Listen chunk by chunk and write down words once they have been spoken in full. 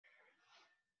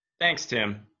Thanks,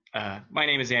 Tim. My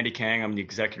name is Andy Kang. I'm the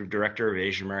Executive Director of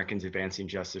Asian Americans Advancing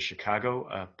Justice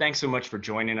Chicago. Thanks so much for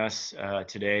joining us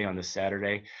today on this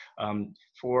Saturday.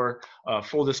 For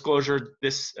full disclosure,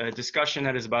 this discussion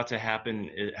that is about to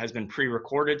happen has been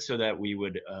pre-recorded so that we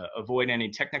would avoid any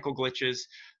technical glitches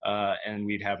and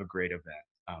we'd have a great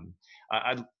event.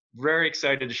 I'm very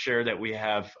excited to share that we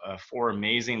have four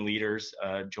amazing leaders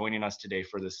joining us today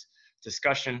for this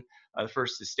discussion. The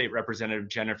first is State Representative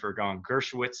Jennifer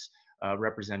Gong-Gershowitz,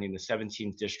 representing the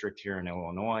 17th District here in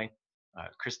Illinois.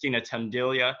 Kristina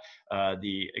Tendilla,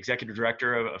 the Executive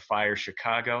Director of AFIRE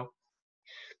Chicago.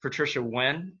 Patricia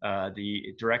Nguyen,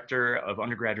 the Director of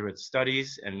Undergraduate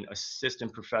Studies and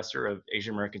Assistant Professor of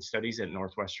Asian American Studies at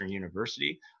Northwestern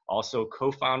University, also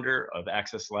co-founder of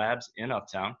Access Labs in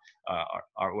Uptown,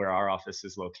 where our office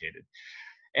is located.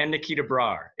 And Niketa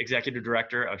Brar, Executive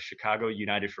Director of Chicago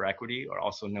United for Equity, or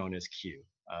also known as Q.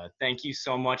 Thank you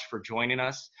so much for joining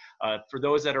us. For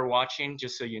those that are watching,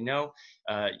 just so you know,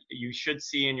 you should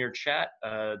see in your chat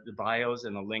the bios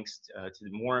and the links to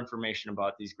more information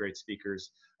about these great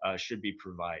speakers should be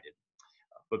provided.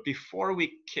 But before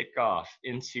we kick off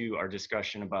into our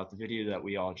discussion about the video that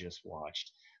we all just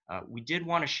watched, we did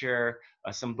want to share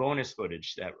some bonus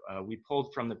footage that we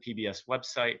pulled from the PBS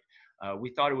website.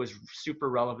 We thought it was super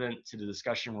relevant to the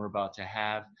discussion we're about to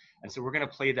have. And so we're going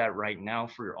to play that right now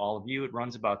for all of you. It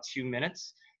runs about 2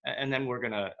 minutes, and then we're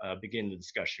going to begin the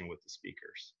discussion with the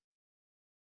speakers.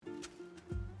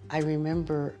 I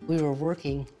remember we were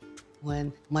working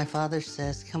when my father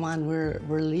says, "Come on, we're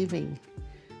leaving."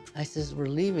 I says, "We're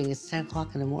leaving, it's 10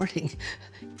 o'clock in the morning."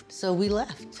 So we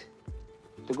left.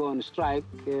 To go on strike,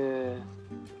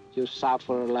 you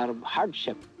suffer a lot of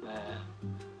hardship.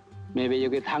 Maybe you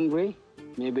get hungry,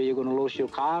 maybe you're gonna lose your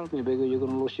car, maybe you're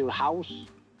gonna lose your house.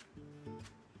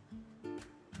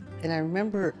 And I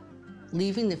remember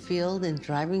leaving the field and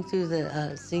driving through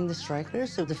seeing the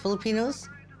strikers of the Filipinos.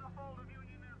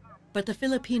 But the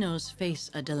Filipinos face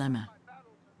a dilemma.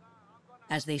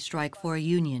 As they strike for a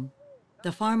union,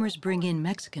 the farmers bring in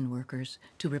Mexican workers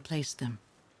to replace them.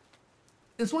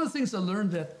 It's one of the things I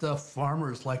learned that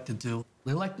farmers like to do.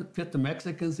 They like to pit the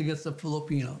Mexicans against the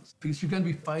Filipinos because you're going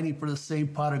to be fighting for the same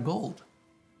pot of gold.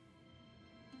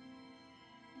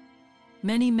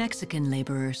 Many Mexican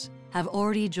laborers have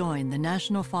already joined the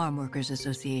National Farm Workers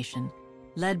Association,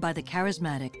 led by the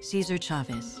charismatic Cesar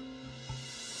Chavez.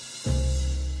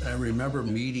 I remember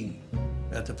meeting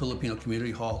at the Filipino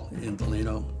Community Hall in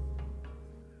Toledo.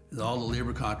 All the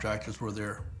labor contractors were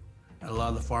there, and a lot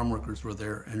of the farm workers were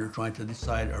there, and they're trying to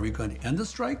decide, are we going to end the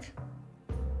strike?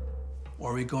 Or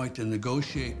are we going to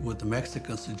negotiate with the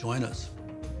Mexicans to join us?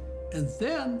 And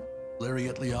then Larry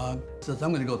Leong says,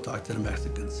 I'm going to go talk to the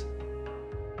Mexicans.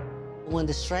 When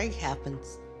the strike happened,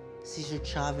 Cesar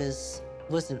Chavez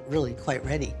wasn't really quite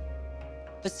ready.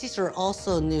 But Cesar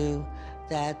also knew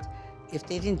that if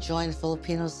they didn't join the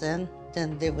Filipinos then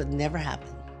it would never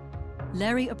happen.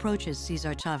 Larry approaches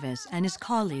Cesar Chavez and his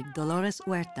colleague Dolores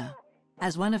Huerta.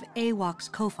 As one of AWOC's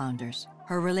co-founders,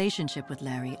 her relationship with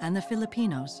Larry and the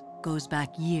Filipinos goes back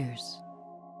years.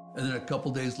 And then a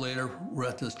couple days later, we're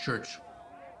at this church.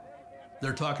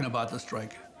 They're talking about the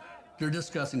strike. They're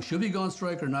discussing, should we go on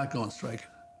strike or not go on strike?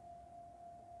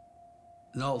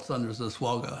 And all of a sudden there's this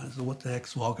swalga. I said, what the heck,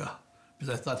 swalga?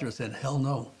 Because I thought they were saying, hell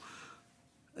no.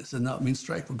 I said, no, it means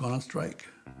strike, we're going on strike.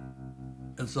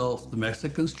 And so the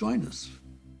Mexicans joined us.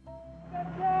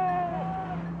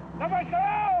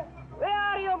 Where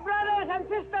are your brothers and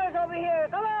sisters over here?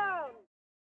 Come on!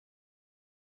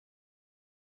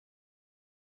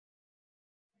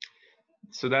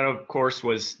 So that, of course,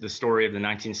 was the story of the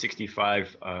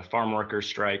 1965 farm workers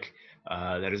strike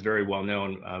that is very well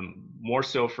known. More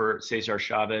so for Cesar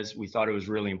Chavez, we thought it was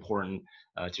really important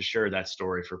to share that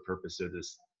story for purpose of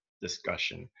this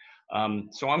discussion.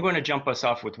 So I'm going to jump us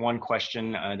off with one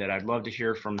question that I'd love to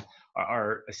hear from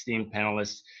our esteemed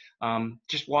panelists.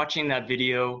 Just watching that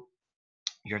video,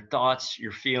 your thoughts,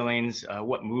 your feelings,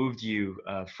 what moved you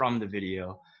from the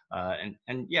video,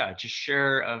 and yeah, just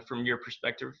share from your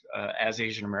perspective as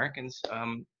Asian Americans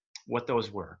what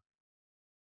those were.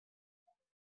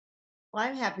 Well,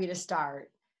 I'm happy to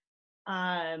start.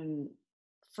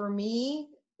 For me,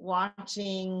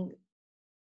 watching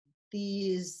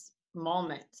these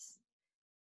moments,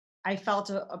 I felt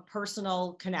a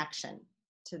personal connection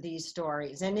to these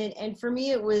stories, and for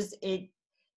me, it was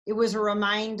a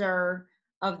reminder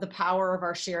of the power of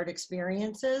our shared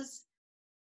experiences.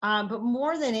 But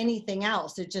more than anything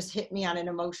else, it just hit me on an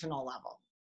emotional level.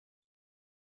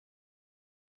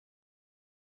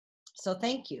 So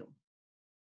thank you.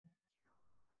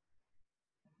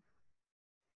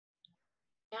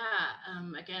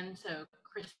 Again, so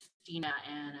Kristina,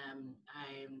 and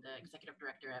I'm the executive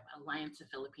director of Alliance of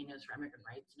Filipinos for Immigrant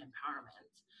Rights and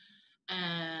Empowerment.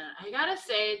 And I gotta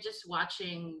say, just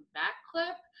watching that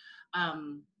clip,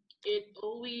 it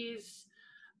always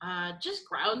just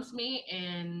grounds me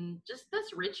in just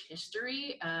this rich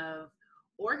history of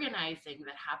organizing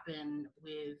that happened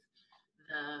with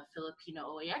the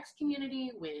Filipino OAX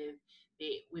community, with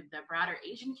the broader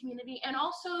Asian community, and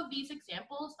also these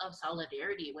examples of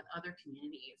solidarity with other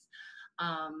communities.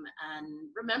 And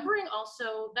remembering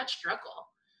also that struggle.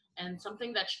 And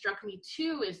something that struck me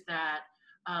too is that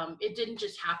it didn't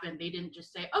just happen. They didn't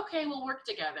just say, okay, we'll work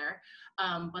together.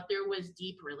 But there was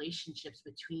deep relationships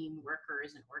between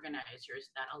workers and organizers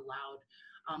that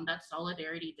allowed that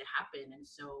solidarity to happen. And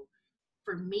so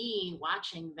for me,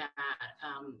 watching that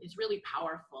is really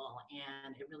powerful,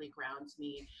 and it really grounds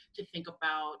me to think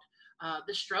about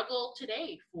the struggle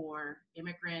today for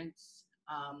immigrants,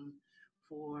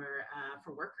 for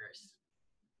workers.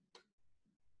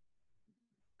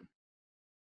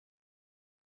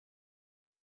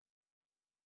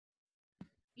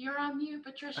 You're on mute,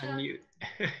 Patricia. Unmute.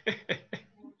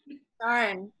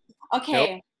 Darn.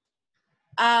 Okay.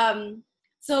 Nope.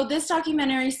 So this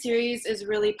documentary series is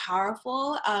really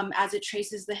powerful as it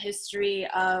traces the history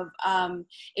of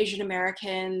Asian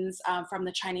Americans from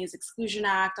the Chinese Exclusion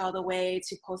Act all the way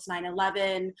to post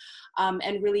 9/11,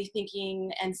 and really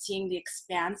thinking and seeing the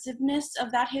expansiveness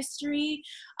of that history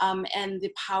and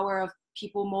the power of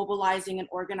people mobilizing and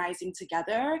organizing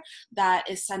together that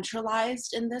is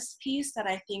centralized in this piece that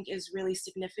I think is really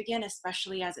significant,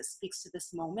 especially as it speaks to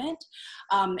this moment,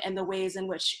 and the ways in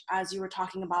which, as you were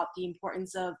talking about, the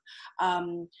importance of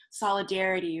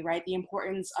solidarity, right? The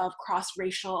importance of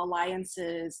cross-racial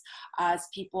alliances as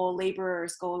people,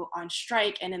 laborers go on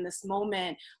strike. And in this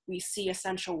moment, we see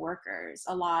essential workers,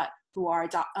 a lot who are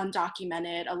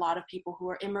undocumented, a lot of people who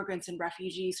are immigrants and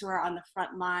refugees who are on the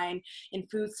front line in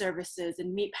food services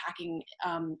and meatpacking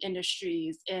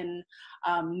industries, in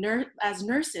as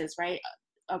nurses, right?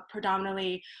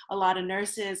 Predominantly, a lot of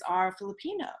nurses are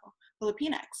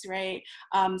Filipinx, right?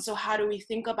 So how do we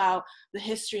think about the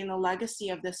history and the legacy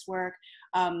of this work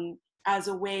as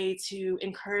a way to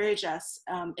encourage us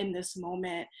in this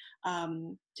moment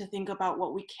to think about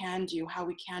what we can do, how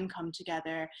we can come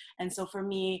together. And so for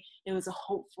me, it was a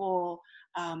hopeful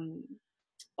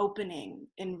opening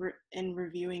in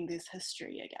reviewing this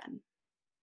history again.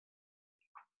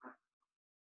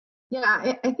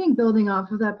 Yeah, I think building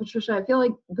off of that, Patricia, I feel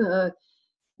like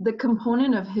the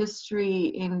component of history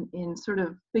in sort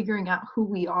of figuring out who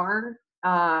we are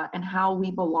and how we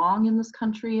belong in this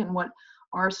country and what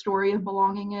our story of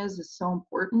belonging is so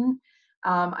important.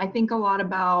 I think a lot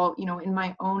about, in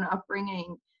my own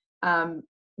upbringing,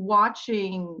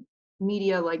 watching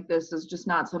media like this is just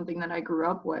not something that I grew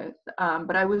up with.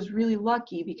 But I was really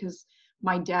lucky because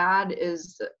my dad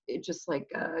is just like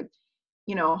a,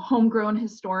 homegrown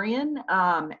historian,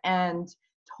 and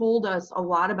told us a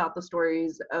lot about the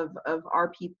stories of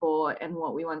our people and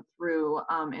what we went through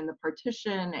in the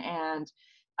partition. And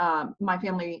my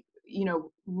family,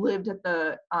 lived at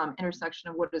the intersection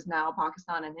of what is now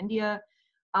Pakistan and India,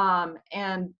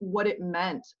 and what it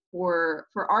meant for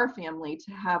our family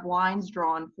to have lines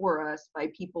drawn for us by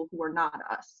people who are not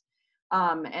us,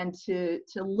 and to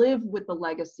live with the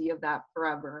legacy of that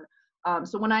forever.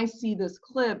 So when I see this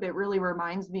clip, it really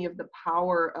reminds me of the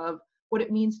power of what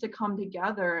it means to come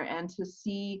together and to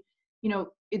see,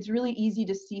 it's really easy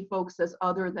to see folks as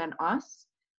other than us.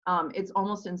 It's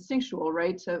almost instinctual,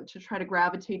 right? To try to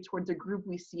gravitate towards a group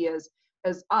we see as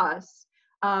us.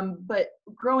 But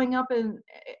growing up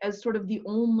as sort of the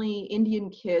only Indian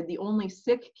kid, the only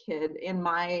Sikh kid in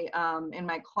my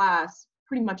class,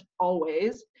 pretty much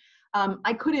always,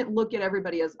 I couldn't look at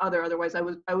everybody as other. Otherwise, I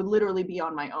would literally be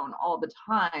on my own all the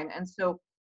time. And so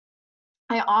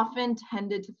I often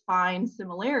tended to find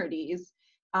similarities,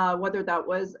 whether that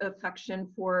was affection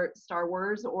for Star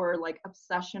Wars or like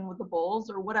obsession with the Bulls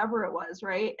or whatever it was,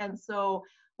 right? And so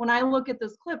when I look at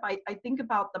this clip, I think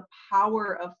about the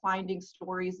power of finding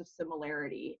stories of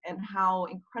similarity and how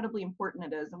incredibly important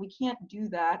it is. And we can't do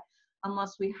that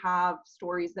unless we have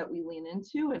stories that we lean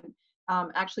into and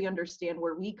actually understand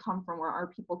where we come from, where our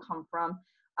people come from,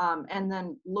 and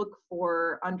then look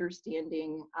for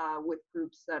understanding with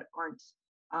groups that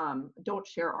don't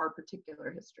share our particular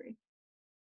history.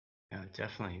 Yeah,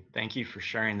 definitely. Thank you for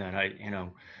sharing that.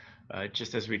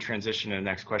 Just as we transition to the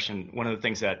next question, one of the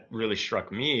things that really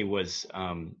struck me was,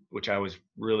 which I was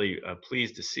really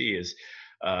pleased to see, is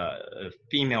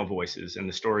female voices and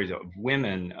the stories of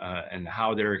women and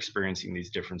how they're experiencing these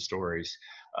different stories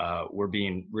were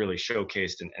being really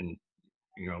showcased and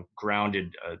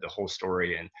grounded the whole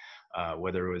story in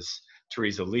whether it was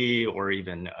Theresa Lee or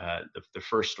even the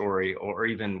first story, or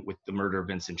even with the murder of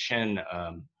Vincent Chin,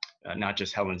 not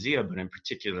just Helen Zia, but in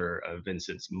particular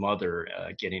Vincent's mother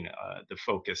getting the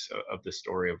focus of the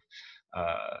story of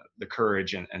the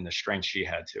courage and the strength she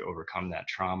had to overcome that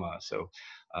trauma. So,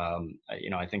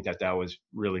 I think that was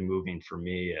really moving for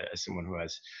me as someone who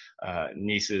has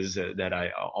nieces that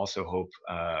I also hope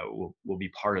will be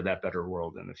part of that better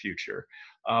world in the future.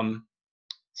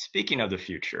 Speaking of the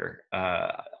future,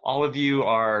 all of you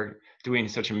are doing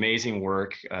such amazing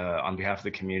work on behalf of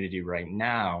the community right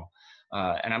now.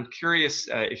 And I'm curious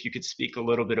if you could speak a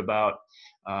little bit about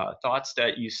thoughts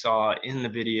that you saw in the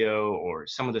video, or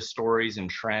some of the stories and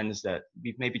trends that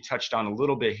we've maybe touched on a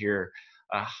little bit here.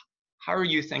 How are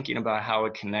you thinking about how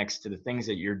it connects to the things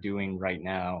that you're doing right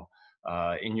now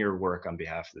in your work on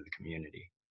behalf of the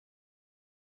community?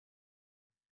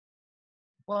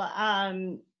 Well,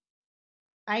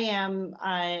 I am,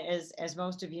 as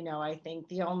most of you know, I think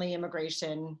the only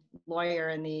immigration lawyer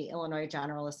in the Illinois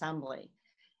General Assembly.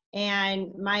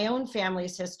 And my own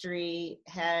family's history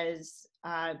has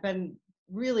been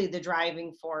really the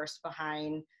driving force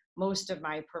behind most of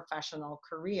my professional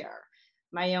career.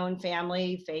 My own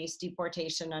family faced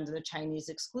deportation under the Chinese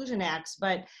Exclusion Acts,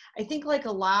 but I think like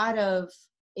a lot of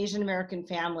Asian American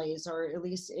families, or at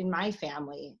least in my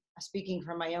family, speaking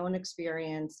from my own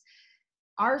experience,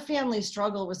 our family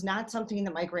struggle was not something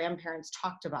that my grandparents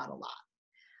talked about a lot.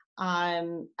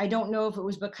 I don't know if it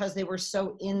was because they were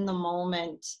so in the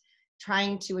moment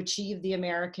trying to achieve the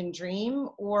American dream,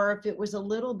 or if it was a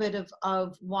little bit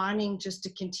of wanting just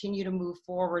to continue to move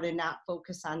forward and not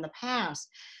focus on the past.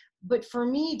 But for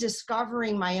me,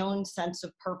 discovering my own sense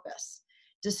of purpose,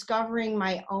 discovering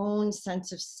my own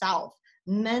sense of self,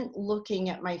 meant looking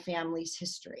at my family's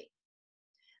history,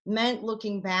 meant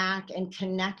looking back and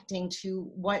connecting to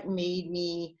what made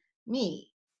me me.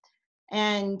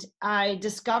 And I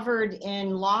discovered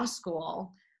in law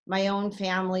school my own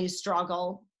family's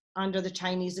struggle under the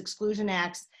Chinese Exclusion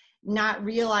Acts, not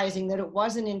realizing that it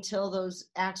wasn't until those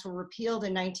acts were repealed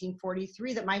in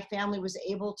 1943 that my family was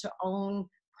able to own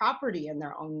property in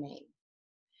their own name.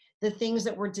 The things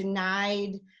that were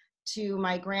denied to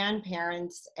my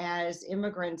grandparents as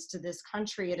immigrants to this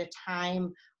country at a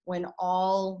time when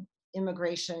all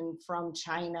immigration from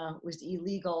China was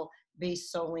illegal,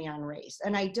 based solely on race.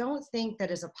 And I don't think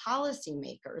that as a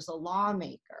policymaker, as a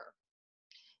lawmaker,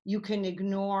 you can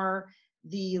ignore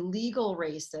the legal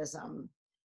racism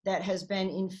that has been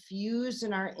infused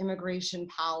in our immigration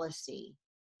policy.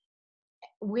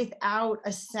 Without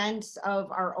a sense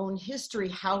of our own history,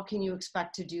 how can you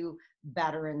expect to do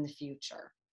better in the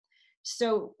future?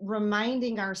 So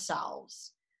reminding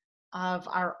ourselves of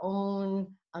our own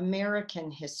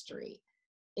American history,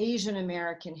 Asian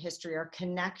American history, our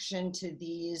connection to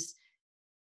these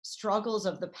struggles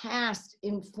of the past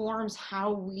informs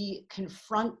how we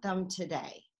confront them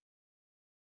today.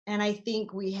 And I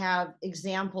think we have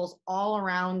examples all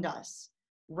around us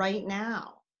right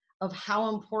now of how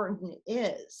important it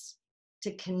is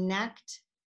to connect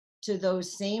to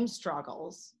those same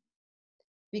struggles,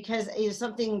 because it is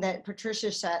something that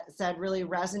Patricia said really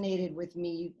resonated with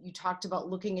me. You talked about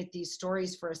looking at these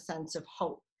stories for a sense of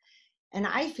hope. And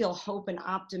I feel hope and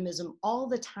optimism all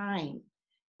the time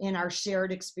in our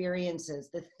shared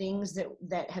experiences, the things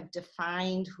that have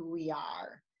defined who we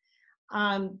are.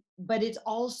 But it's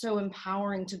also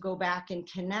empowering to go back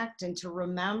and connect and to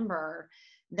remember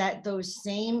that those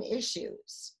same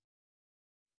issues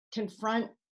confront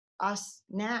us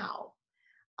now.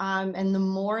 And the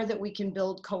more that we can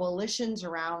build coalitions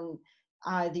around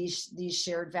these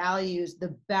shared values,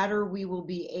 the better we will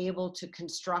be able to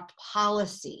construct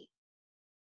policy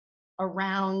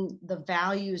around the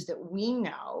values that we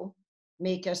know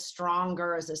make us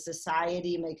stronger as a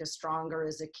society, make us stronger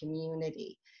as a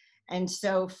community. And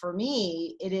so for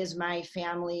me, it is my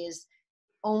family's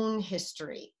own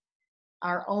history,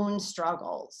 our own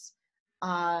struggles,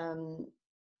 that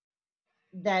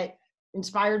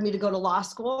inspired me to go to law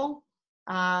school,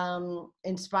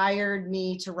 inspired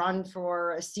me to run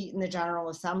for a seat in the General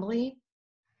Assembly,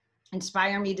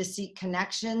 inspired me to seek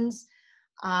connections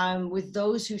with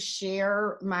those who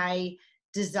share my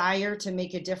desire to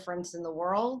make a difference in the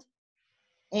world.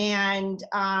 And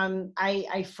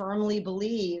I firmly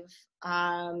believe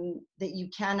that you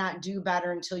cannot do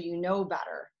better until you know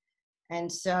better. And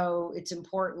so it's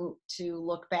important to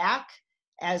look back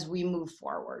as we move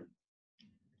forward.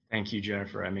 Thank you,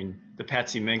 Jennifer. I mean, the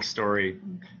Patsy Mink story,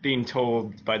 being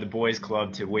told by the boys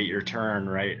club to wait your turn,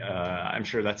 right? I'm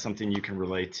sure that's something you can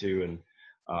relate to. And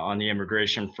on the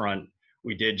immigration front,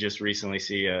 we did just recently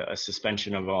see a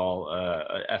suspension of all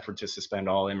effort to suspend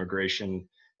all immigration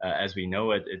as we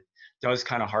know it. It does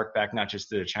kind of hark back not just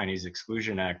to the Chinese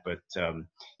Exclusion Act, but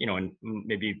you know, and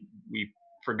maybe we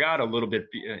forgot a little bit.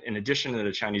 In addition to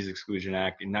the Chinese Exclusion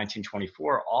Act, in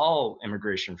 1924, all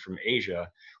immigration from Asia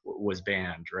was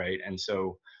banned, right? And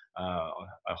so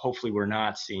hopefully we're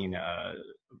not seeing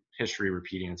history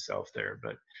repeating itself there.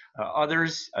 But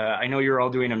others, I know you're all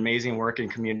doing amazing work in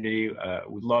community.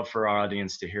 We'd love for our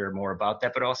audience to hear more about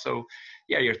that, but also,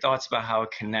 yeah, your thoughts about how it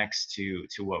connects to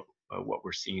what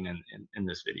we're seeing in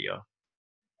this video.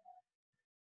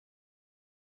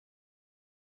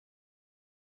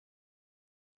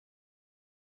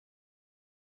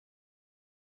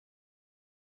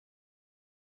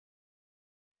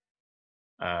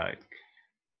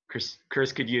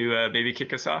 Chris, could you maybe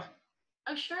kick us off?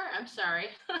 Oh, sure. I'm sorry.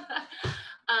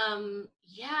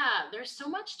 Yeah, there's so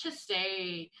much to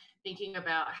say thinking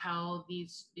about how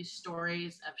these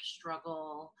stories of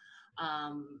struggle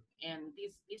and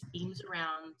these themes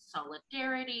around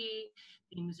solidarity,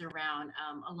 themes around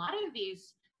a lot of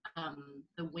these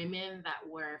the women that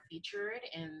were featured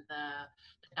in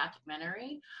the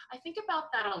documentary. I think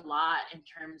about that a lot in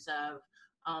terms of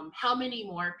how many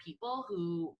more people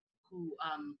who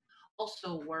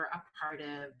also were a part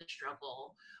of the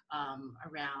struggle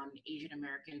around Asian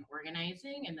American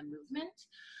organizing and the movement.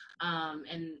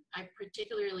 And I'm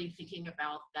particularly thinking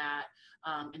about that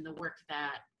in the work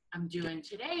that I'm doing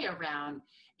today around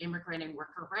immigrant and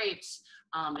worker rights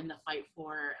and the fight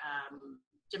for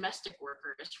domestic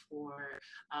workers, for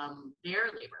their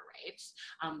labor rights,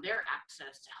 their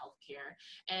access to healthcare.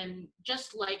 And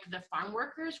just like the farm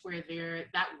workers, where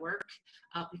that work,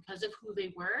 because of who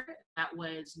they were, that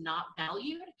was not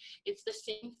valued, it's the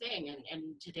same thing.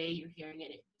 And today you're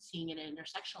seeing it in an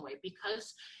intersectional way,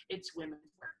 because it's women's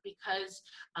work, because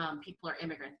people are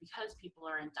immigrants, because people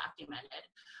are undocumented.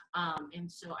 And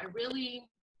so I really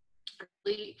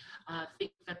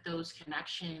think that those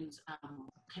connections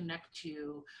connect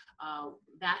to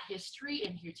that history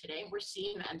and here today. We're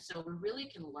seeing that, and so we really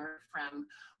can learn from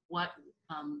what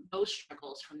those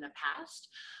struggles from the past.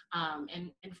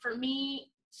 And for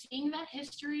me, seeing that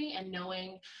history and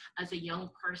knowing as a young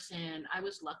person, I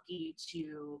was lucky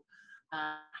to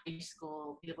high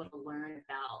school be able to learn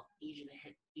about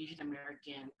Asian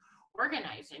American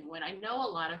organizing when I know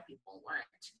a lot of people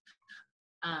weren't.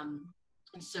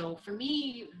 And so for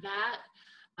me, that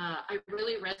I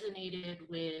really resonated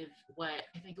with what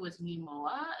I think it was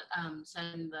Mimoa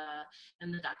said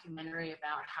in the documentary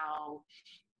about how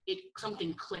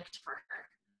something clicked for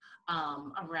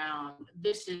her around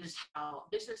this is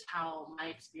how my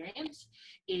experience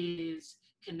is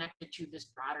connected to this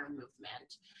broader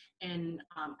movement. And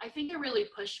I think it really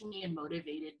pushed me and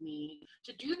motivated me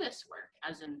to do this work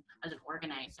as an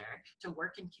organizer, to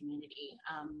work in community.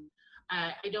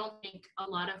 I don't think a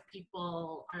lot of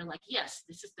people are like, yes,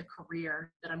 this is the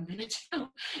career that I'm gonna do.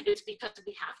 It's because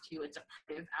we have to. It's a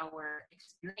part of our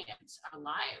experience, our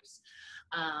lives.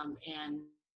 And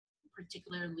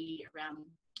particularly around,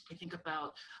 I think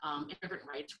about immigrant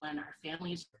rights when our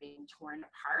families are being torn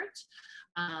apart.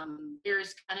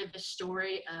 There's kind of the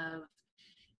story of,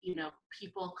 you know,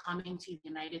 people coming to the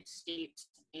United States,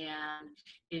 and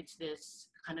it's this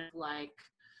kind of like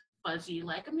fuzzy,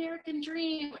 like American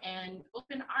dream and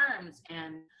open arms.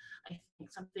 And I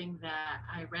think something that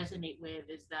I resonate with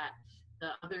is that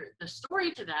the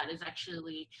story to that is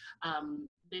actually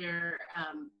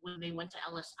when they went to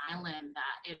Ellis Island,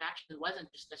 that it actually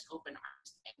wasn't just this open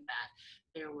arms thing,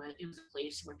 that it was a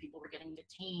place where people were getting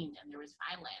detained and there was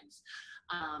violence,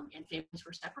 and families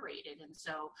were separated. And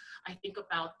so I think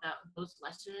about those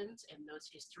lessons and those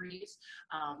histories,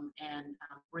 and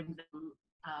bring them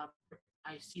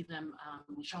I see them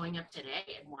showing up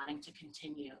today and wanting to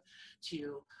continue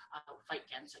to fight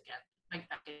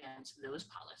back against those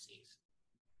policies.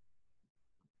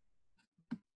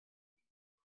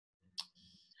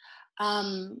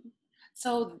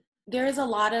 So there's a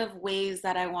lot of ways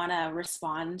that I want to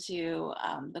respond to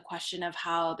the question of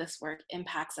how this work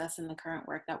impacts us in the current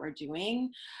work that we're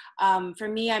doing. For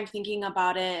me, I'm thinking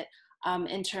about it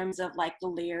in terms of like the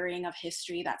layering of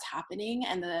history that's happening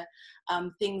and the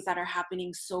things that are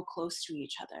happening so close to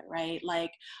each other, right?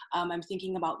 Like I'm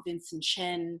thinking about Vincent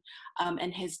Chin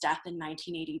and his death in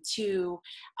 1982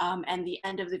 and the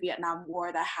end of the Vietnam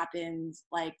War that happened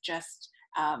like just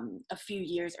a few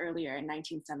years earlier in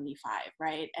 1975,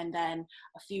 right? And then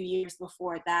a few years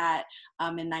before that,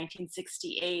 in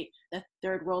 1968, the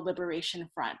Third World Liberation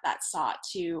Front that sought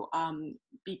to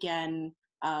begin,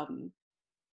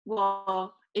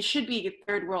 well, it should be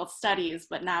third world studies,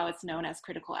 but now it's known as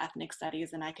critical ethnic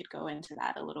studies, and I could go into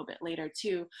that a little bit later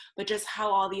too, but just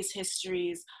how all these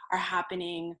histories are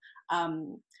happening,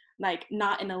 like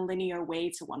not in a linear way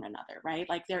to one another, right?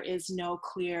 Like there is no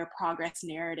clear progress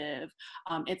narrative.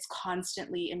 It's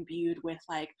constantly imbued with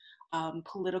like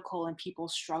political and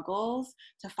people's struggles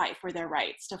to fight for their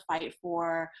rights, to fight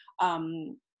for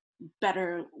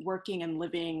better working and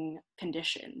living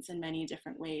conditions in many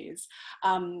different ways.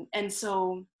 And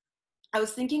so I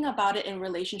was thinking about it in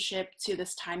relationship to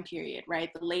this time period, right?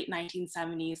 The late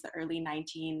 1970s, the early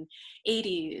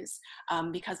 1980s,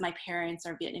 because my parents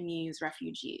are Vietnamese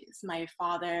refugees. My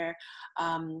father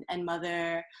and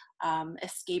mother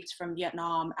escaped from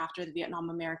Vietnam after the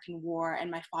Vietnam-American War, and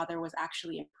my father was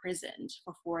actually imprisoned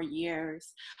for 4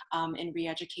 years in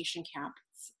re-education camps.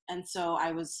 And so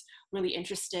I was really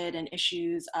interested in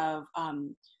issues of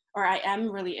or I am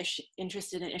really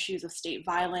interested in issues of state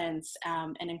violence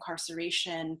and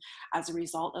incarceration as a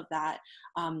result of that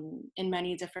in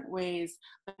many different ways.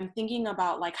 But I'm thinking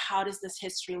about like, how does this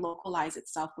history localize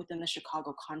itself within the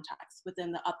Chicago context,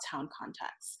 within the Uptown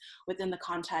context, within the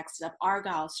context of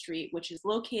Argyle Street, which is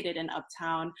located in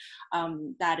Uptown,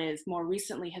 that is more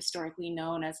recently historically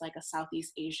known as like a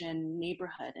Southeast Asian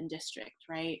neighborhood and district,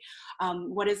 right?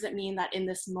 What does it mean that in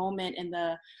this moment in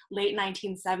the late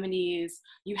 1970s,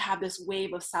 you have this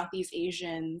wave of Southeast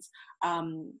Asians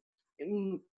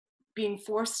being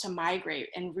forced to migrate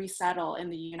and resettle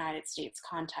in the United States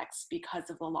context because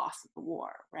of the loss of the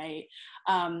war, right?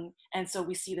 And so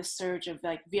we see the surge of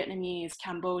like Vietnamese,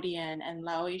 Cambodian, and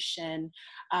Laotian.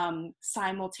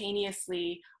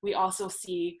 Simultaneously, we also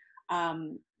see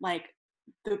like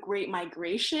the Great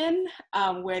Migration,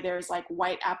 where there's like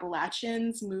white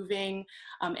Appalachians moving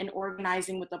and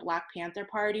organizing with the Black Panther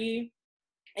Party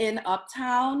in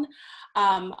Uptown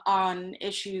on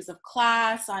issues of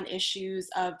class, on issues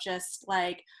of just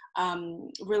like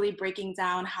really breaking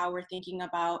down how we're thinking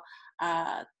about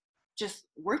just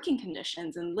working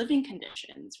conditions and living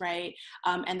conditions, right?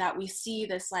 And that we see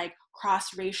this like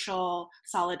cross-racial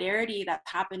solidarity that's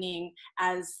happening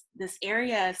as this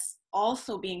area is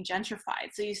also being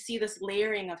gentrified. So you see this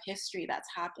layering of history that's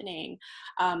happening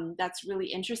that's really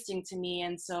interesting to me.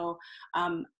 And so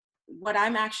what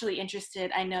I'm actually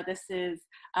interested, I know this is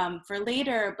for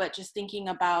later, but just thinking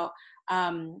about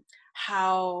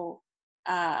how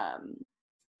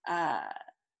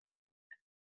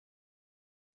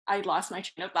I lost my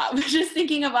train of thought, but just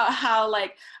thinking about how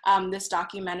like this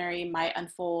documentary might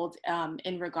unfold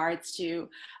in regards to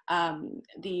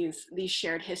these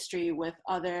shared history with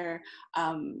other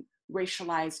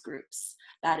racialized groups,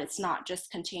 that it's not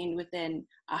just contained within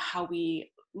how we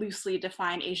loosely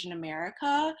define Asian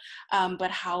America,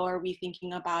 but how are we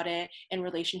thinking about it in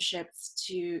relationship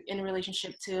to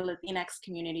Latinx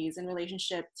communities, in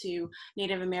relationship to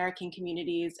Native American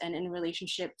communities, and in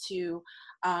relationship to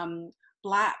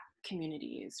Black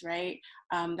communities, right?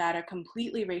 That are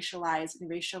completely racialized and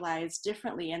racialized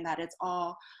differently, and that it's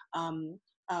all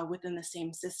within the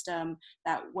same system.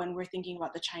 That when we're thinking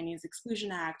about the Chinese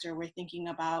Exclusion Act, or we're thinking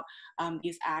about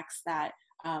these acts that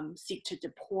seek to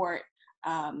deport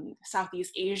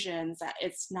Southeast Asians, that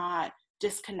it's not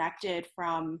disconnected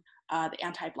from the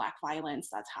anti-Black violence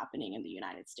that's happening in the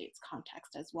United States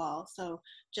context as well. So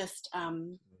just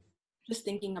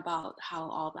thinking about how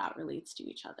all that relates to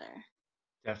each other.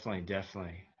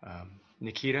 Definitely.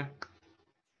 Niketa?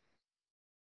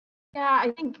 Yeah,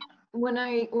 I think when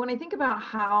I think about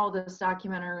how this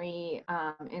documentary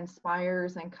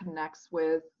inspires and connects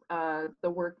with the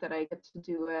work that I get to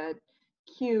do at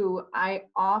Q, I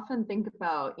often think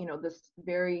about, this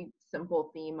very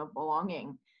simple theme of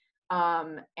belonging,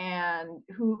 and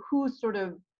who sort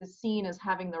of is seen as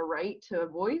having the right to a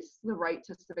voice, the right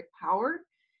to civic power,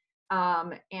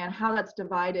 and how that's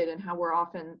divided, and how we're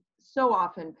so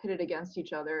often pitted against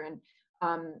each other.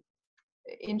 And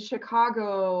in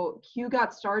Chicago, Q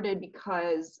got started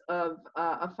because of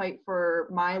a fight for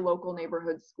my local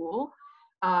neighborhood school.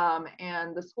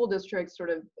 And the school district sort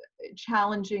of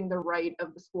challenging the right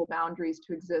of the school boundaries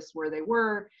to exist where they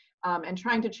were, and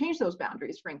trying to change those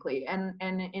boundaries, frankly. And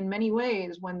in many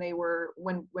ways, when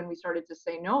we started to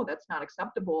say, no, that's not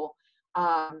acceptable,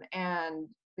 and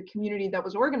the community that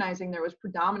was organizing there was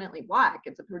predominantly Black.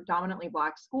 It's a predominantly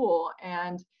Black school.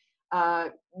 And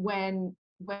when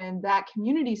that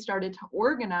community started to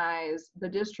organize, the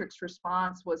district's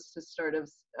response was to sort of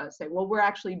say, well, we're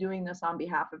actually doing this on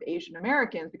behalf of Asian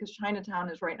Americans because Chinatown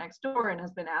is right next door and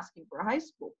has been asking for a high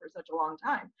school for such a long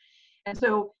time. And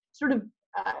so sort of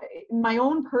my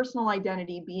own personal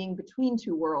identity being between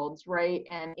two worlds, right,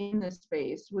 and in this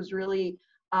space was really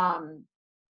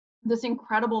this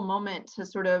incredible moment to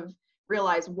sort of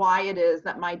realize why it is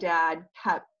that my dad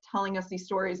kept telling us these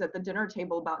stories at the dinner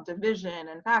table about division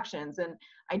and factions and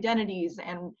identities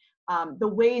and the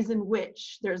ways in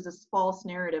which there's this false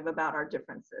narrative about our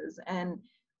differences. And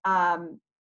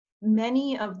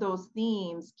many of those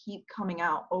themes keep coming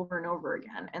out over and over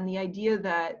again. And the idea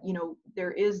that, you know,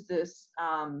 there is this,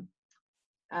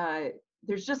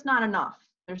 there's just not enough.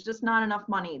 There's just not enough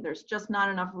money. There's just not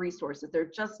enough resources.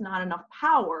 There's just not enough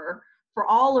power for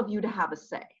all of you to have a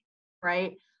say,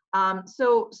 right?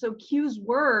 So Q's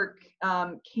work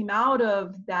came out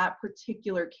of that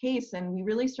particular case, and we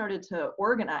really started to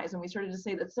organize, and we started to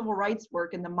say that civil rights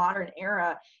work in the modern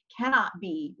era cannot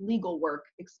be legal work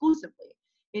exclusively.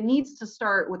 It needs to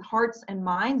start with hearts and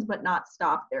minds, but not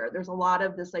stop there. There's a lot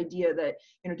of this idea that,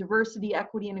 you know, diversity,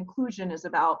 equity, and inclusion is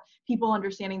about people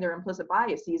understanding their implicit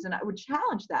biases, and I would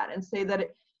challenge that and say that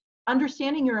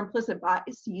understanding your implicit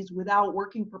biases without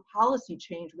working for policy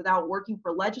change, without working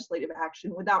for legislative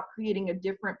action, without creating a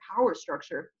different power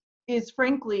structure is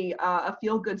frankly a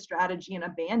feel-good strategy and a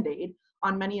band-aid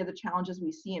on many of the challenges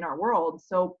we see in our world.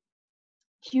 So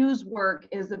Q's work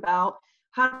is about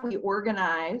how do we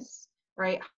organize,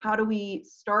 right? How do we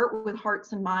start with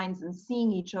hearts and minds and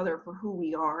seeing each other for who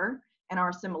we are and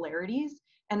our similarities,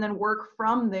 and then work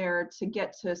from there to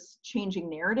get to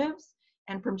changing narratives,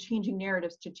 and from changing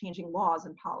narratives to changing laws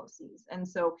and policies. And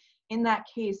so in that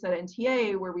case at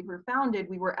NTA, where we were founded,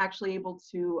 we were actually able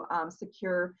to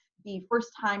secure the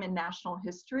first time in national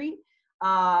history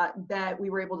that we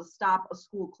were able to stop a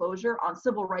school closure on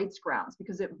civil rights grounds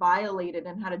because it violated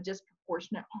and had a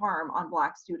disproportionate harm on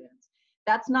Black students.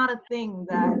 That's not a thing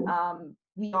that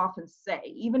we often say.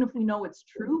 Even if we know it's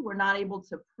true, we're not able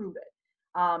to prove it.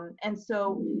 And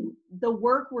so the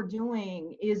work we're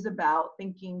doing is about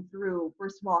thinking through,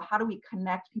 first of all, how do we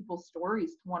connect people's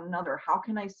stories to one another? How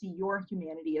can I see your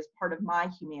humanity as part of my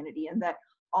humanity, and that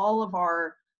all of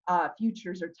our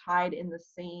futures are tied in the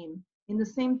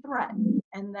same thread?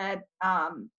 And that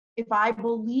if I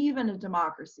believe in a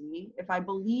democracy, if I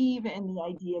believe in the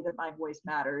idea that my voice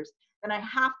matters, then I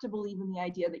have to believe in the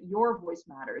idea that your voice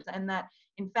matters, and that,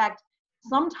 in fact,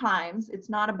 sometimes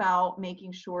it's not about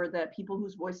making sure that people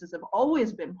whose voices have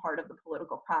always been part of the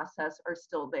political process are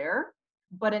still there,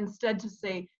 but instead to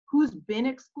say who's been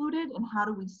excluded and how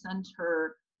do we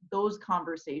center those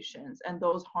conversations and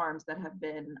those harms that have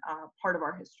been part of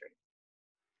our history.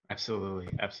 Absolutely,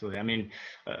 absolutely. I mean,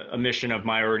 a mission of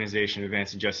my organization,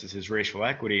 Advancing Justice, is racial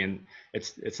equity, and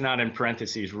it's not in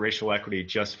parentheses racial equity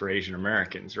just for Asian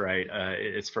Americans, right?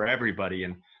 It's for everybody,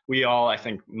 and we all, I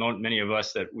think, many of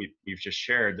us that we've just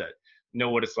shared that know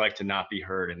what it's like to not be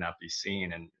heard and not be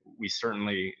seen, and we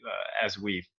certainly, as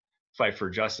we fight for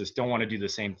justice, don't want to do the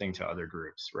same thing to other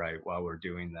groups, right? While we're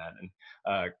doing that,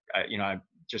 and I'm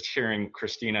just hearing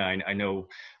Kristina, I know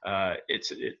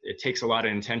it takes a lot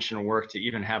of intentional work to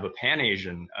even have a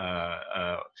Pan-Asian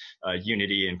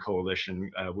unity and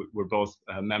coalition. We're both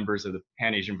members of the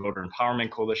Pan-Asian Voter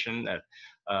Empowerment Coalition that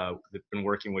have been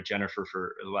working with Jennifer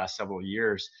for the last several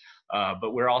years.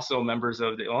 But we're also members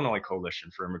of the Illinois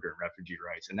Coalition for Immigrant Refugee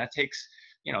Rights. And that takes,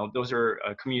 those are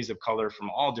communities of color from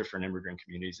all different immigrant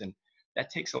communities. And that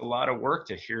takes a lot of work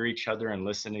to hear each other and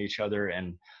listen to each other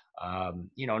and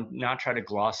not try to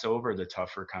gloss over the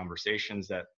tougher conversations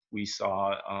that we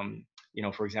saw,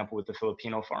 for example, with the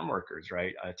Filipino farm workers,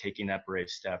 right? Taking that brave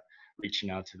step, reaching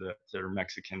out to their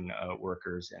Mexican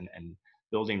workers and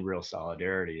building real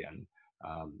solidarity. And,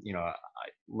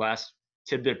 last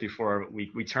tidbit before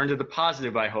we turn to the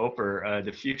positive, I hope, or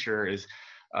the future is,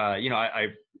 I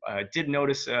did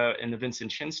notice in the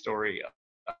Vincent Chin story,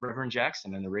 Reverend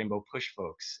Jackson and the Rainbow Push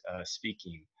folks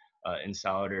speaking in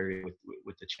solidarity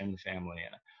with the Chin family,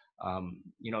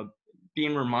 and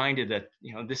being reminded that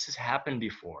this has happened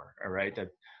before, all right, that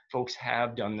folks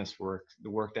have done this work, the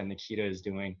work that Niketa is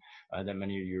doing, that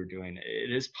many of you are doing.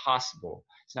 It is possible.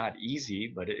 It's not easy,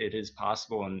 but it is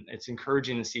possible, and it's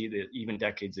encouraging to see that even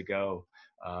decades ago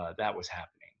that was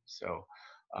happening. So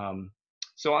I'm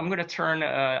going to turn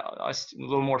us a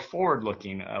little more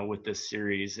forward-looking with this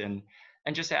series, and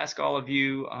just ask all of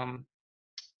you.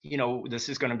 This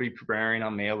is going to be premiering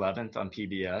on May 11th on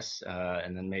PBS,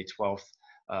 and then May 12th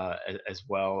as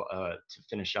well to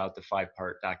finish out the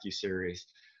 5-part docuseries.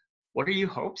 What are your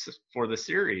hopes for the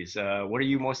series? What are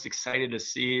you most excited to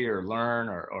see or learn,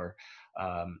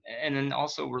 and then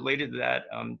also related to that,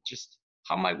 just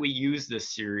how might we use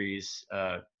this series,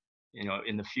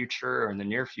 in the future or in the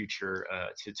near future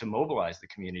to mobilize the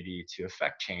community to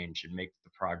affect change and make the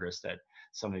progress that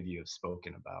some of you have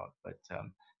spoken about. But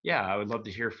yeah, I would love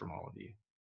to hear from all of you.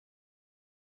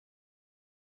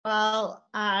 Well,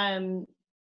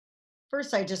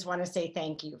 First, I just want to say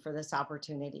thank you for this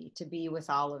opportunity to be with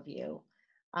all of you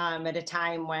at a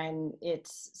time when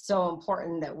it's so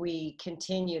important that we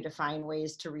continue to find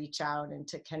ways to reach out and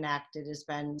to connect. It has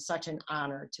been such an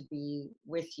honor to be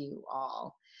with you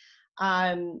all.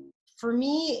 For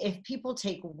me, if people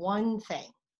take one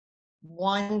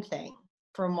thing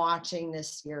from watching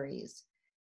this series,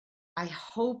 I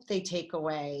hope they take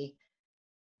away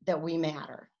that we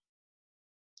matter.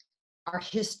 Our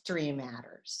history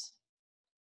matters.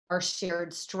 Our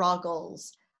shared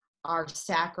struggles, our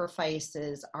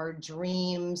sacrifices, our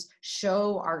dreams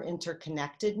show our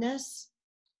interconnectedness,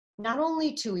 not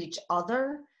only to each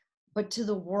other, but to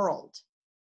the world.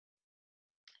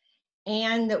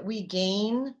 And that we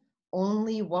gain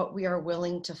only what we are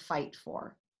willing to fight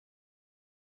for.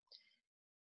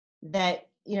 That,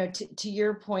 you know, to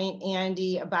your point,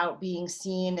 Andy, about being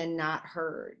seen and not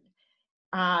heard.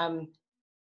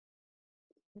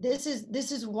 This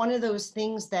is one of those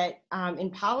things that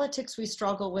in politics we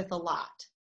struggle with a lot.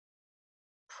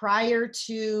 Prior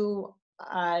to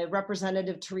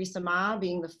Representative Teresa Ma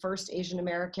being the first Asian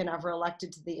American ever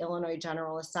elected to the Illinois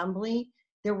General Assembly,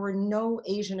 there were no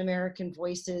Asian American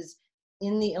voices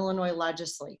in the Illinois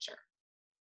legislature.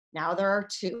 Now there are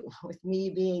two, with me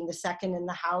being the second in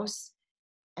the House,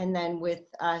 and then with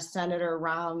Senator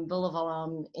Ram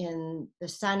Vilavalam in the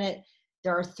Senate.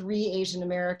 There are 3 Asian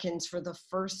Americans for the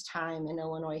first time in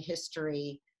Illinois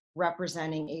history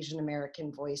representing Asian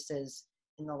American voices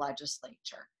in the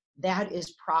legislature. That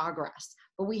is progress,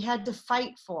 but we had to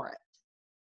fight for it.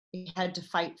 We had to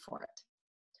fight for it.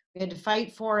 We had to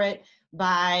fight for it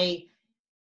by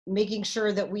making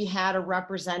sure that we had a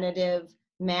representative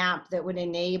map that would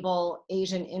enable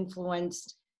Asian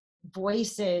influenced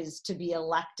voices to be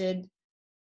elected.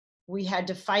 We had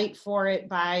to fight for it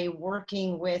by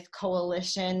working with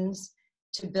coalitions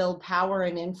to build power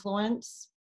and influence.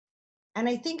 And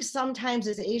I think sometimes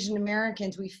as Asian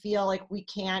Americans, we feel like we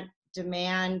can't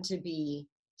demand to be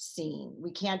seen.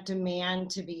 We can't demand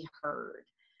to be heard.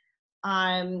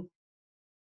 But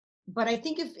I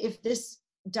think if this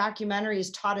documentary has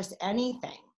taught us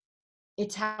anything,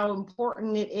 it's how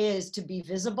important it is to be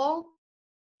visible,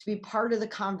 to be part of the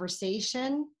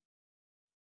conversation,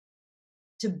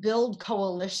 to build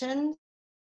coalitions.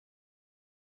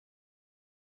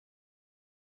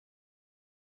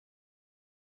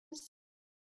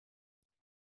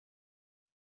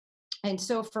 And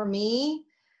so for me,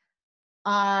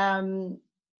 I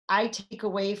take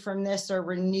away from this a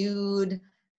renewed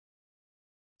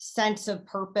sense of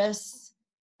purpose,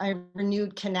 a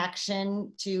renewed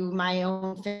connection to my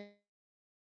own family.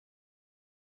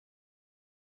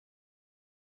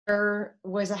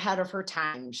 Was ahead of her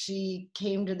time. She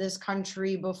came to this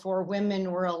country before women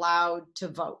were allowed to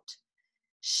vote.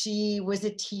 She was a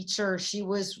teacher. She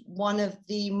was one of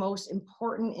the most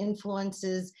important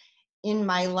influences in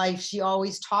my life. She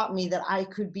always taught me that I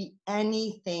could be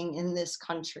anything in this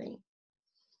country.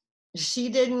 She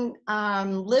didn't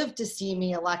live to see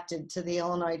me elected to the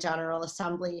Illinois General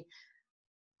Assembly.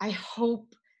 I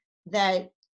hope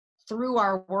that through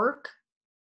our work,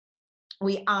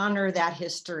 we honor that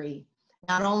history,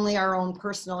 not only our own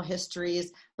personal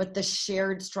histories, but the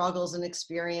shared struggles and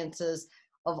experiences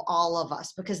of all of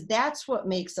us, because that's what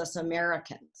makes us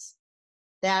Americans.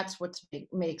 That's what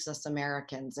makes us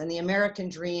Americans. And the American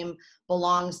dream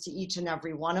belongs to each and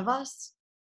every one of us,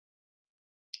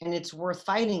 and it's worth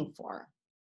fighting for.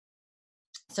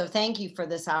 So thank you for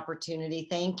this opportunity.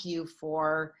 Thank you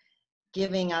for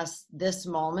giving us this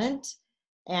moment.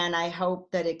 And I hope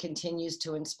that it continues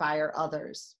to inspire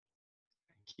others.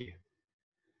 Thank you.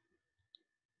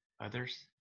 Others?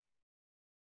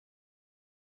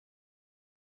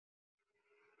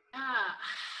 Yeah,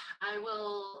 I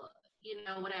will, you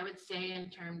know, what I would say in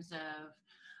terms of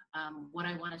what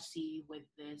I want to see with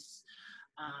this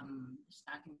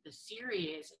the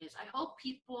series is I hope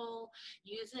people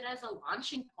use it as a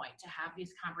launching point to have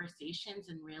these conversations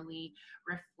and really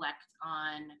reflect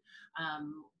on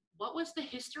what was the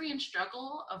history and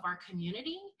struggle of our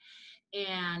community,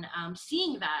 and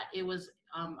seeing that it was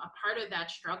a part of that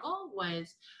struggle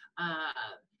was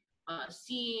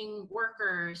seeing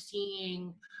workers,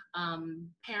 seeing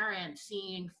parents,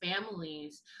 seeing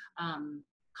families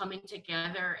coming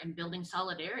together and building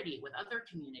solidarity with other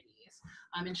communities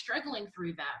and struggling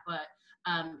through that, but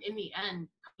in the end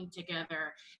coming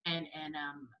together and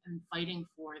fighting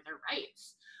for their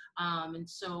rights. And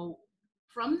so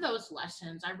from those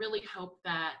lessons, I really hope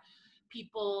that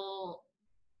people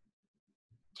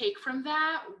take from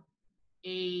that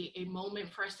a moment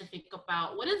for us to think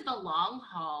about what is the long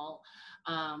haul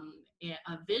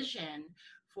a vision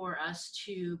for us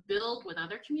to build with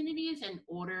other communities in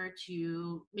order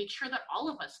to make sure that all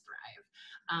of us thrive,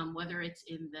 whether it's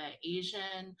in the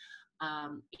Asian,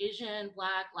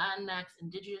 Black, Latinx,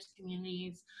 Indigenous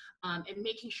communities, and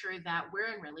making sure that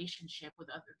we're in relationship with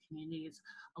other communities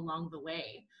along the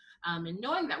way, and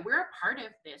knowing that we're a part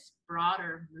of this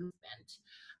broader movement.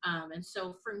 And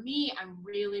so for me, I'm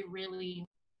really, really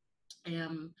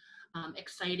am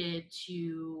excited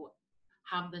to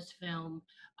have this film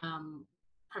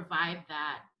provide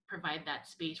that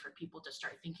space for people to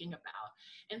start thinking about,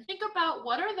 and think about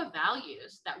what are the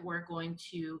values that we're going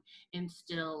to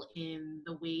instill in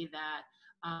the way that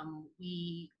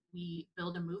we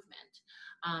build a movement.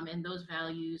 And those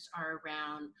values are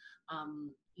around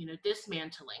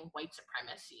dismantling white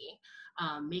supremacy,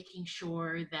 making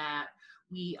sure that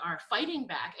we are fighting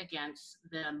back against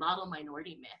the model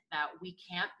minority myth that we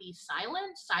can't be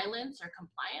silent. Silence or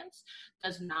compliance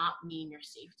does not mean your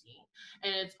safety.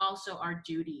 And it's also our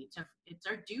duty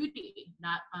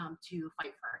not to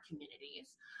fight for our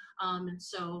communities. And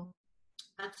so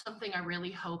that's something I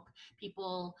really hope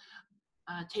people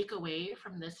take away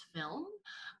from this film.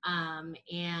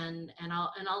 And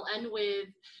I'll end with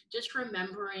just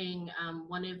remembering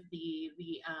one of the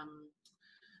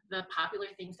popular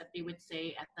things that they would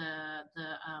say at the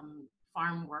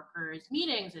farm workers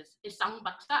meetings is isang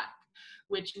bagsak,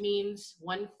 which means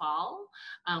one fall,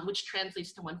 which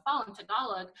translates to one fall in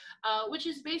Tagalog, which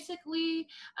is basically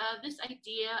this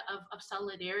idea of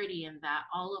solidarity, and that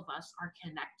all of us are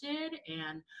connected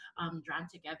and drawn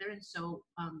together. And so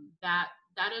that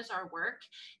is our work,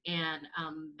 and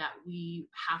that we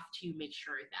have to make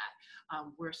sure that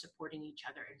we're supporting each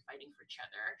other and fighting for each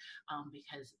other,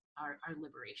 because our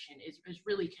liberation is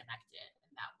really connected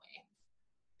in that way.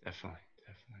 Definitely.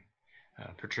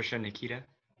 Patricia, Niketa?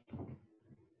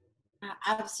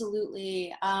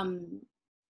 Absolutely.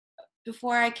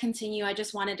 Before I continue, I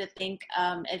just wanted to thank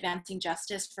Advancing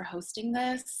Justice for hosting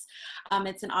this.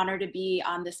 It's an honor to be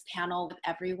on this panel with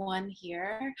everyone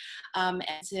here, and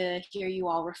to hear you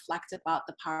all reflect about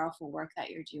the powerful work that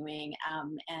you're doing,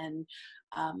 and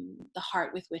the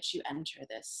heart with which you enter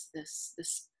this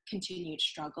continued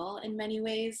struggle in many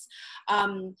ways.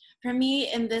 For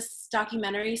me, in this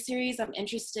documentary series, I'm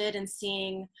interested in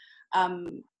seeing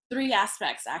three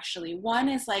aspects, actually. One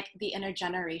is like the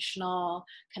intergenerational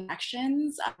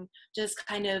connections, just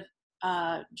kind of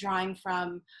drawing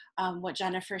from what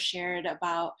Jennifer shared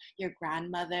about your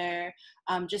grandmother,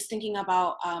 just thinking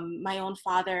about my own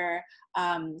father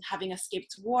having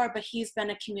escaped war, but he's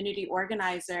been a community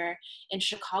organizer in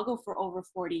Chicago for over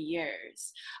 40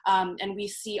 years. And we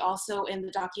see also in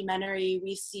the documentary,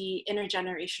 we see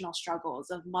intergenerational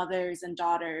struggles of mothers and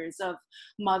daughters, of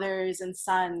mothers and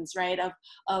sons, right?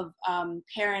 Of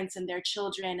parents and their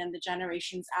children and the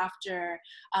generations after.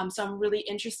 So I'm really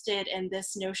interested in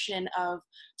this notion of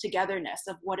togetherness,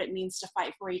 of what it means to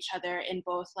fight for each other in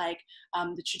both like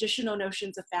the traditional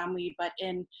notions of family, but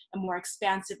in a more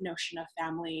expansive notion of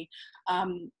family,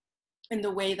 in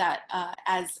the way that,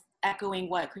 as echoing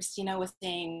what Kristina was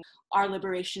saying, our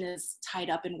liberation is tied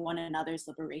up in one another's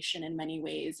liberation in many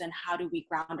ways, and how do we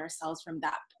ground ourselves from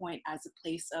that point as a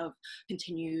place of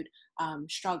continued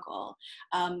struggle.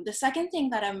 The second thing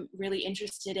that I'm really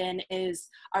interested in is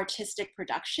artistic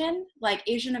production. Like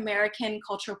Asian American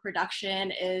cultural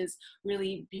production is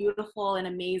really beautiful and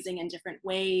amazing in different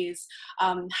ways.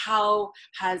 How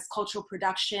has cultural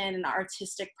production and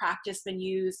artistic practice been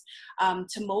used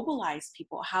to mobilize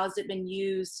people? How has it been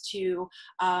used to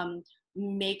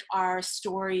make our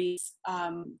stories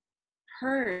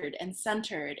heard and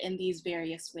centered in these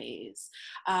various ways?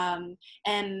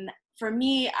 And for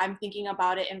me, I'm thinking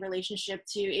about it in relationship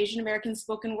to Asian American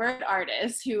spoken word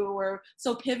artists who were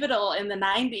so pivotal in the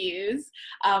 90s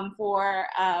for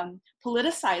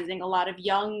politicizing a lot of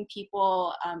young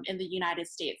people in the United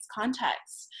States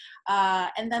context.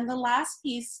 And then the last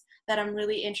piece that I'm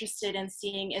really interested in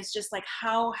seeing is just like,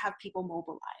 how have people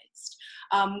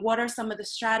mobilized? What are some of the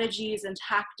strategies and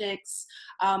tactics,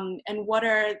 and what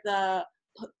are the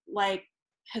like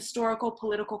historical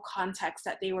political context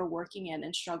that they were working in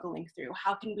and struggling through?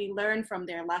 How can we learn from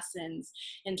their lessons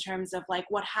in terms of like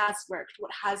what has worked,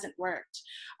 what hasn't worked,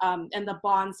 and the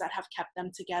bonds that have kept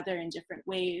them together in different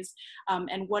ways?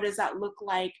 And what does that look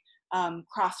like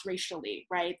cross-racially,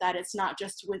 right? That it's not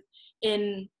just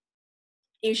within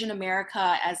Asian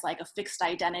America as like a fixed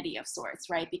identity of sorts,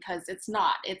 right? Because it's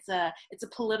not. It's a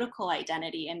political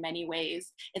identity in many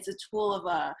ways. It's a tool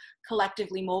of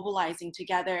collectively mobilizing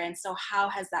together. And so how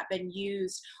has that been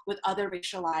used with other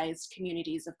racialized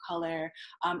communities of color?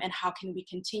 And how can we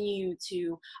continue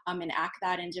to enact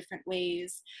that in different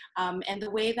ways? And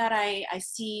the way that I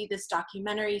see this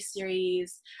documentary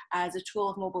series as a tool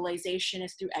of mobilization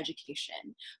is through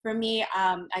education. For me,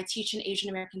 I teach in Asian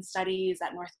American Studies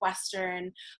at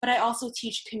Northwestern, but I also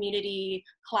teach community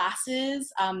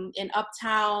classes in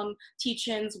Uptown,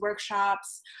 teach-ins,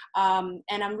 workshops, and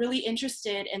I'm really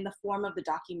interested in the form of the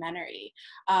documentary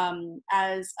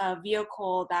as a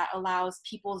vehicle that allows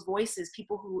people's voices,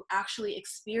 people who actually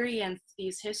experience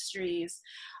these histories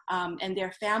and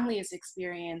their families'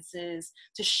 experiences,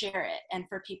 to share it, and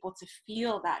for people to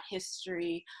feel that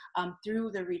history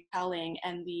through the retelling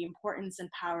and the importance and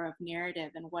power of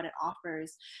narrative and what it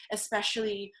offers,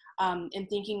 especially in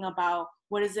thinking about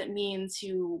what does it mean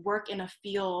to work in a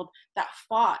field that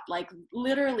fought, like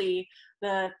literally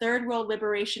the Third World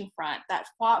Liberation Front, that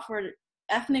fought for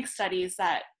ethnic studies,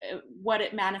 that what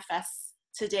it manifests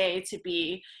today to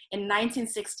be. In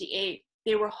 1968,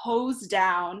 they were hosed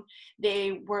down.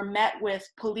 They were met with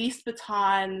police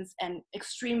batons and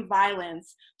extreme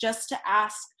violence just to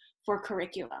ask for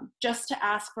curriculum, just to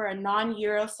ask for a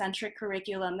non-Eurocentric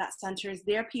curriculum that centers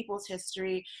their people's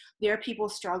history, their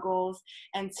people's struggles,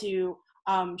 and to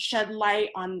shed light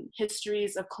on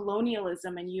histories of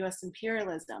colonialism and US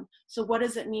imperialism. So what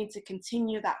does it mean to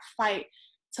continue that fight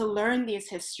to learn these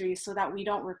histories so that we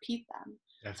don't repeat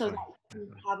them, so that we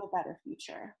have a better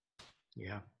future?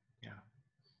 Yeah, yeah.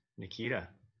 Niketa.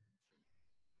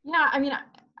 Yeah, I mean,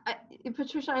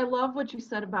 Patricia, I love what you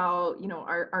said about, you know,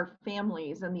 our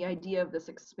families and the idea of this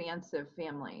expansive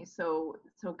family. So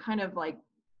kind of like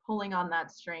pulling on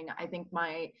that string, I think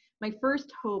my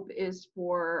first hope is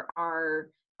for our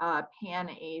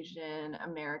Pan-Asian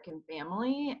American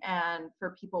family, and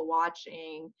for people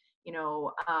watching, you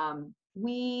know,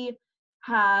 we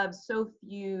have so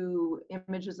few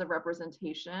images of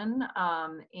representation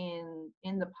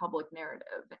in the public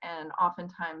narrative, and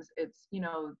oftentimes it's, you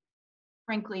know,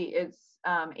 frankly, it's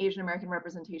Asian American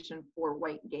representation for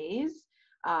white gays.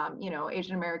 You know,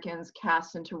 Asian Americans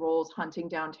cast into roles hunting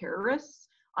down terrorists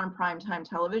on primetime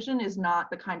television is not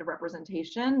the kind of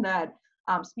representation that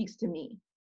speaks to me.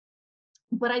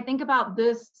 But I think about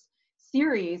this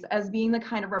series as being the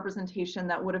kind of representation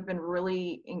that would have been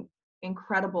really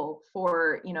incredible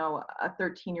for, you know, a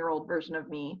 13-year-old version of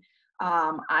me.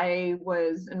 I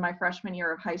was in my freshman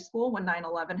year of high school when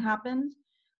 9/11 happened.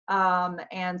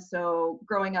 And so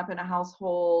growing up in a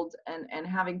household and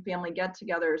having family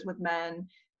get-togethers with men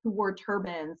who wore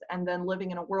turbans, and then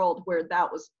living in a world where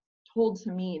that was told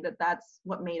to me that that's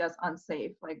what made us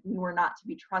unsafe. Like, we were not to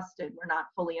be trusted. We're not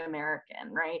fully American,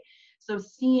 right? So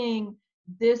seeing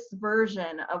this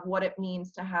version of what it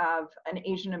means to have an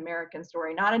Asian American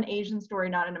story, not an Asian story,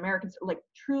 not an American story, like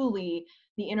truly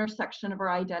the intersection of our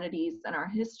identities and our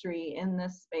history in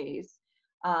this space,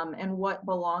 and what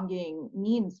belonging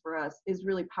means for us, is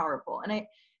really powerful. And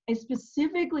I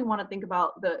specifically want to think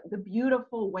about the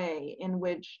beautiful way in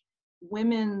which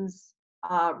women's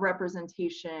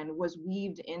representation was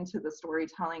weaved into the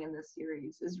storytelling in this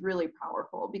series is really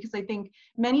powerful, because I think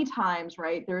many times,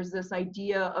 right, there's this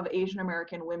idea of Asian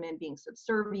American women being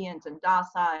subservient and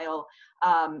docile,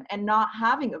 and not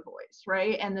having a voice,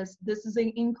 right? And this is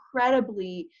an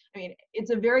incredibly, I mean,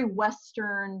 it's a very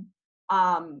Western,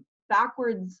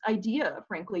 backwards idea,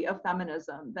 frankly, of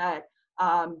feminism, that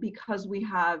because we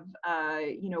have,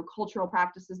 you know, cultural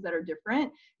practices that are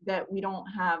different, that we don't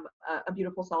have a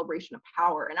beautiful celebration of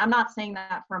power. And I'm not saying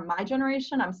that from my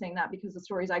generation. I'm saying that because the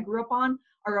stories I grew up on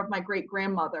are of my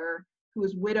great-grandmother, who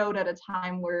was widowed at a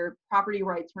time where property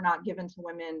rights were not given to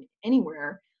women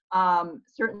anywhere,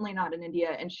 certainly not in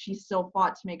India. And she still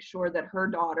fought to make sure that her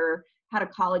daughter had a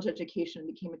college education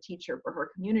and became a teacher for her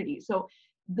community. So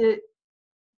the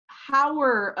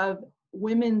power of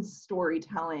women's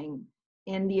storytelling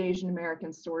in the Asian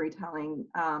American storytelling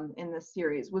in this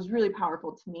series was really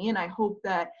powerful to me. And I hope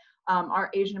that our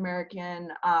Asian American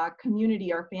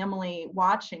community, our family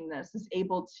watching this, is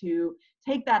able to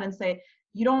take that and say,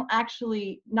 you don't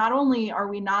actually, not only are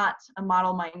we not a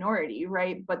model minority,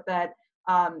 right, but that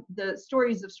the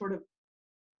stories of sort of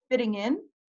fitting in,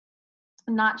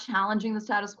 not challenging the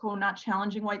status quo, not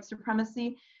challenging white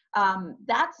supremacy,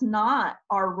 that's not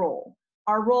our role.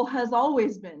 Our role has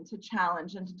always been to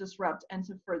challenge and to disrupt and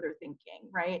to further thinking,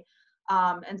 right?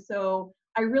 And so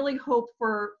I really hope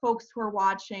for folks who are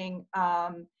watching,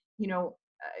 you know,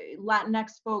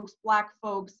 Latinx folks, Black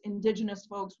folks, Indigenous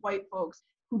folks, white folks,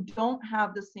 who don't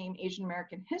have the same Asian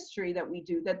American history that we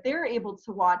do, that they're able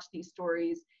to watch these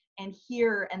stories and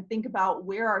hear and think about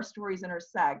where our stories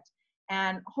intersect,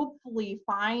 and hopefully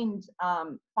find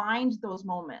those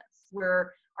moments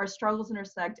where our struggles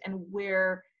intersect and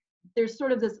where there's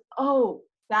sort of this, oh,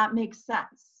 that makes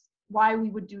sense, why we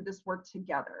would do this work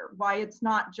together, why it's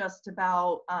not just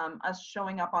about us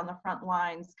showing up on the front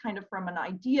lines kind of from an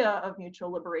idea of mutual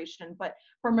liberation, but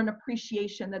from an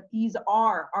appreciation that these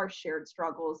are our shared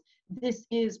struggles. This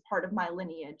is part of my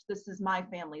lineage. This is my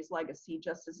family's legacy,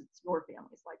 just as it's your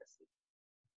family's legacy.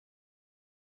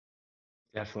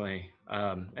 Definitely.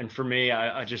 And for me,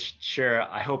 I just share,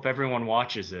 I hope everyone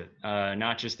watches it,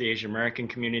 not just the Asian American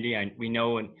community. We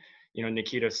know, and you know,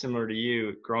 Niketa, similar to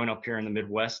you, growing up here in the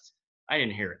Midwest, I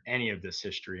didn't hear any of this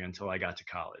history until I got to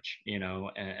college, you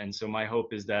know, and so my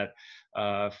hope is that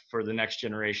for the next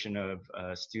generation of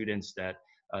students that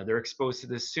they're exposed to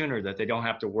this sooner, that they don't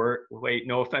have to wait,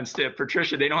 no offense to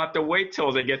Patricia, they don't have to wait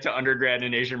till they get to undergrad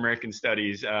in Asian American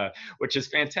Studies, which is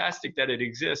fantastic that it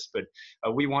exists, but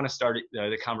we want to start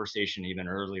the conversation even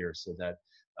earlier so that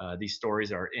these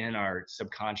stories are in our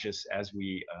subconscious as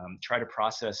we try to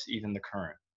process even the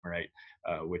current, right?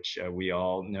 Which we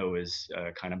all know is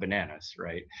kind of bananas,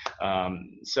 right?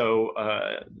 So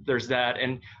there's that.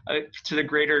 And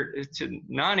to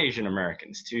non-Asian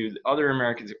Americans, to other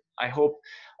Americans, I hope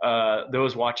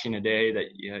those watching today that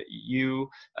you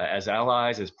as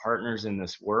allies, as partners in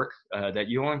this work, that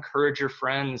you'll encourage your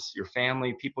friends, your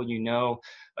family, people you know,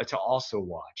 to also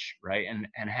watch, right?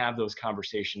 And have those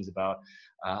conversations about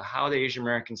how the Asian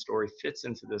American story fits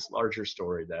into this larger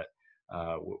story that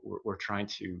we're trying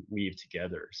to weave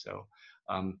together. So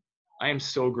I am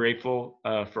so grateful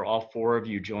for all four of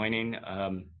you joining.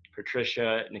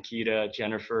 Patricia, Niketa,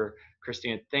 Jennifer,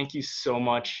 Kristina, thank you so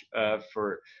much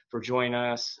for joining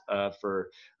us, for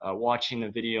watching the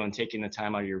video and taking the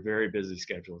time out of your very busy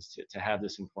schedules to have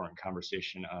this important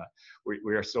conversation.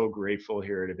 We are so grateful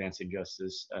here at Advancing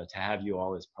Justice to have you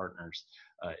all as partners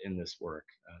in this work.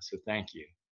 So thank you.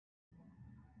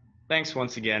 Thanks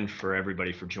once again for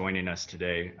everybody for joining us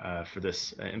today for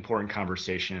this important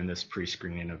conversation in this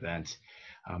pre-screening event.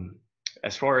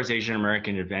 As far as Asian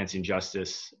American Advancing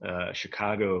Justice,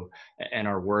 Chicago, and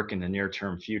our work in the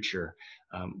near-term future,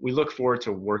 we look forward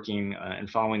to working and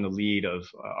following the lead of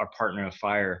our partner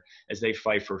AFIRE as they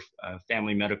fight for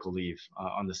family medical leave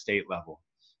on the state level.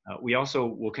 We also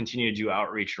will continue to do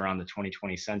outreach around the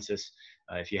 2020 census.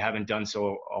 If you haven't done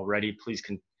so already, please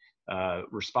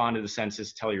respond to the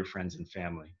census, tell your friends and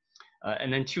family.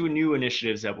 And then two new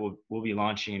initiatives that we'll be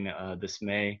launching this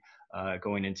May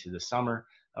going into the summer.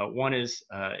 One is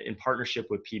in partnership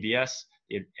with PBS,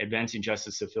 the Advancing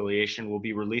Justice Affiliation will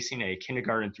be releasing a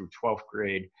kindergarten through 12th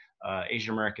grade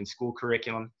Asian American school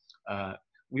curriculum.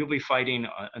 We'll be fighting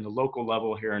on the local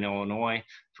level here in Illinois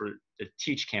for the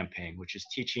TEACH campaign, which is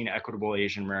Teaching Equitable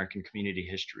Asian American Community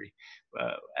History.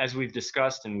 As we've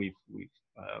discussed and we've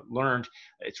learned,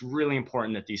 it's really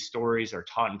important that these stories are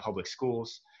taught in public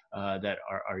schools, that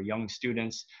our young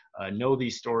students know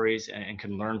these stories and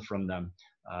can learn from them.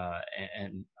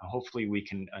 And hopefully we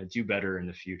can do better in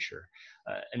the future.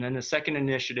 And then the second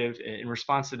initiative, in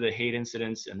response to the hate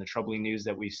incidents and the troubling news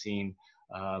that we've seen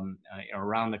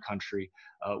around the country,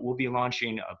 we'll be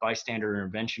launching bystander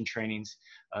intervention trainings.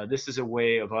 This is a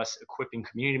way of us equipping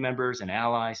community members and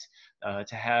allies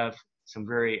to have some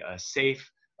very safe,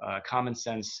 common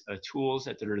sense tools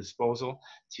at their disposal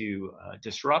to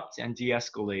disrupt and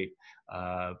de-escalate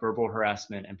verbal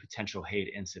harassment and potential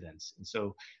hate incidents. And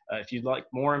so if you'd like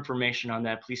more information on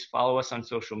that, please follow us on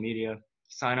social media,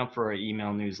 sign up for our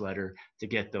email newsletter to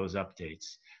get those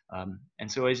updates.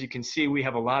 And so as you can see, we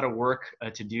have a lot of work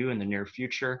to do in the near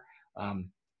future.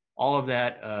 All of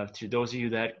that, to those of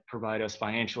you that provide us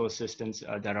financial assistance,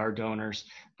 that are donors,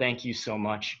 thank you so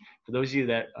much. For those of you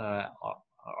that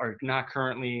are not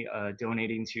currently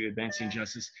donating to Advancing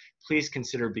Justice, please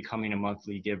consider becoming a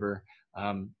monthly giver.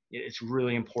 It's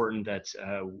really important that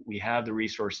we have the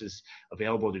resources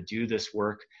available to do this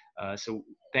work. So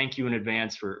thank you in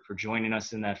advance for joining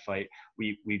us in that fight.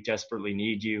 We desperately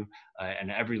need you, and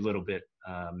every little bit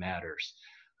matters.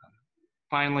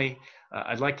 Finally,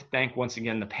 I'd like to thank once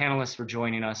again the panelists for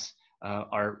joining us.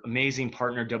 Our amazing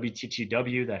partner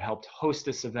WTTW that helped host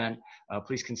this event.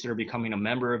 Please consider becoming a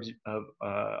member of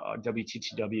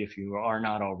WTTW if you are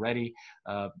not already.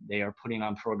 They are putting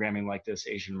on programming like this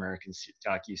Asian American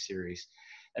docu-series.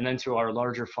 And then to our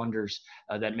larger funders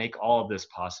that make all of this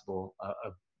possible,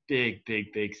 a big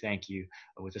thank you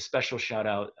with a special shout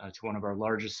out to one of our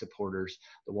largest supporters,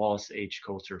 the Wallace H.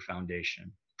 Coulter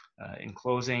Foundation. In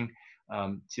closing,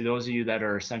 to those of you that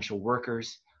are essential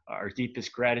workers, our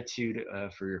deepest gratitude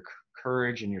for your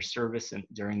courage and your service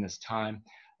during this time.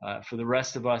 For the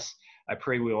rest of us, I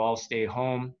pray we'll all stay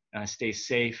home, stay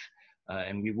safe,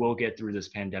 and we will get through this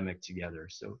pandemic together.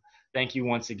 So thank you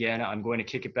once again. I'm going to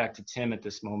kick it back to Tim at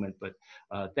this moment, but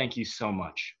thank you so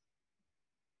much.